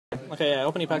Okay, yeah,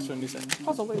 opening packs for a new set.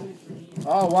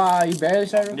 Oh wow, you barely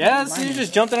started. Yeah, see, you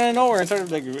just jumped in out of nowhere and started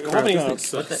like opening them. I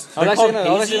was actually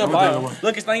gonna buy them.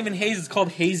 Look, it's not even haze. It's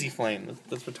called hazy flame.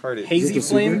 That's retarded. Hazy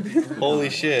flame. Holy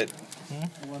shit.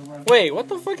 Wait, what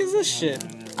the fuck is this shit?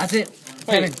 That's it.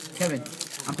 Kevin.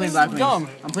 I'm playing Black Wings.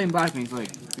 I'm playing Black Wings. Look,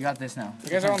 we got this now. You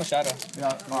guys are on the shadow.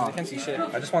 I can't see shit.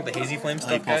 I just want the hazy flame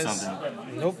stuff, guys.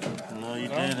 Nope. No, you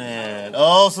didn't.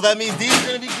 Oh, so that means these are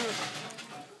gonna be good.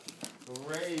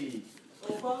 Great.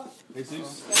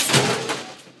 Jesus.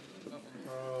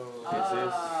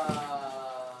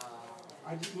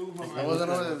 I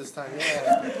wasn't over there this time.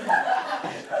 Yeah.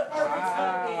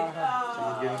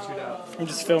 Someone's getting chewed out. I'm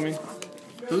just filming.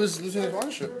 Who's losing the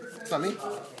ownership? It's not me. You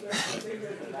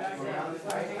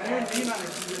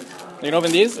can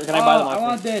open these, or can I buy them off you? I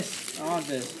want this. You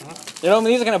can open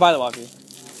these, or can I buy them off you?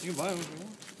 You can buy them.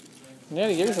 Yeah,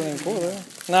 you give me something cool,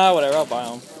 right? Nah, whatever, I'll buy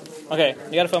them. Okay,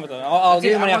 you gotta film it though. I'll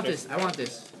give you money after. I want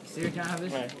this. Seriously, can I have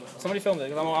this? Right. Somebody filmed it,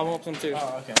 because I want to open them too.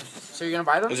 Oh, okay. So you're gonna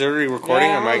buy them? Is it already recording?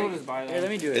 Yeah, or am I... let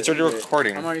me do it. It's already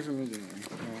recording. I'm already from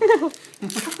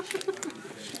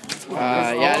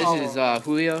yeah, this is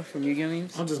Julio from Yu-Gi-Oh!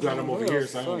 Memes. I'm just glad I'm over here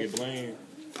so I don't get blamed.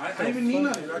 I didn't even need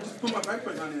nothing. I just put my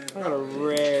backpack on there. I got a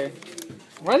rare.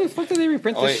 Why the fuck did they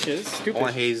reprint this shit? It's I stupid.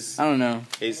 want haze. I don't know.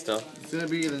 Haze stuff. It's gonna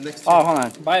be the next. Oh, hold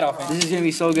on. Buy it off me. This is gonna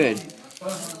be so good.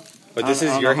 But this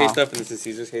is your haze stuff and this is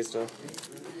Caesar's haze stuff.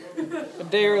 A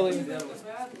day early.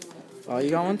 Oh,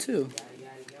 you got one too.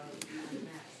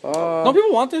 No,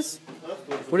 people want this.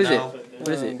 What is it? No. What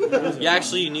is it? Yeah,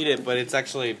 actually you need it, but it's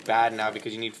actually bad now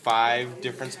because you need 5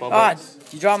 different spell Ah, books.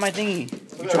 you dropped my thingy.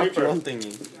 You dropped your own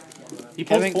thingy. He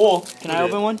Kevin, pulled 4. Can I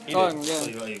open one? Oh, yeah.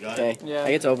 You got Okay. it. Yeah.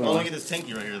 I get to open Oh, one. look at this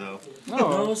tanky right here, though.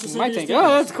 No, my tank. Oh,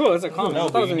 that's cool. That's a common. No, I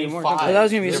thought it was but gonna you be need more. 5 Oh, that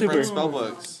was gonna be different super. spell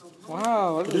books.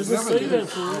 Wow. What is Doesn't say that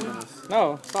for real.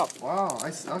 No, stop. Wow.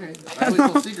 Okay. I always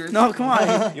told secrets. No, come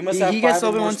on. You must He have gets 5 to or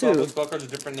open more one spell too. books, spell cards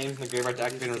with different names in the graveyard to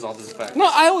activate and resolve this effect. No,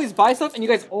 I always buy stuff and you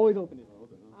guys always open it.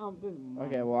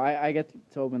 Okay, well, I get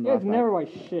to open the You last guys one. never buy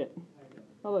shit.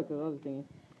 Oh, look, the other thingy.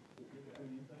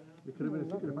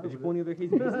 Did you pull any other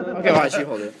hazy stuff? Okay, watch you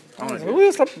hold it. I want to see it. Who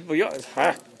is stop?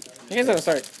 You guys gotta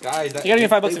start. Guys, You gotta give me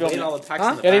 $5 if you open it.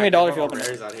 Huh? You gotta give me $1 if you open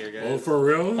it. Out here, guys. Oh, for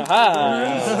real? Aha!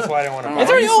 That's why I didn't want to buy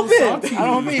It's already so open! salty? I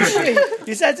don't mean shit.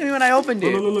 You said to me when I opened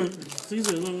it. Look.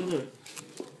 Caesar, look.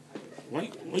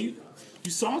 Why you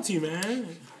salty,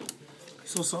 man?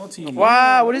 So salty.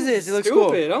 Wow, what is this? It looks Stupid.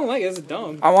 cool. I don't like it. It's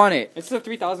dumb. I want it. It's a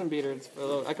 3000 beater. It's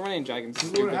for I can run it in dragons. It's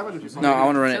stupid. No, I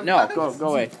want to run it. No, go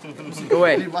away. Go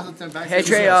away. Hey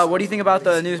Trey, what do you think about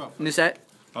the new set?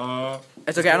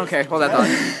 It's okay, I don't care. Hold that thought.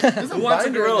 Who wants a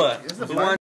gorilla? Who wants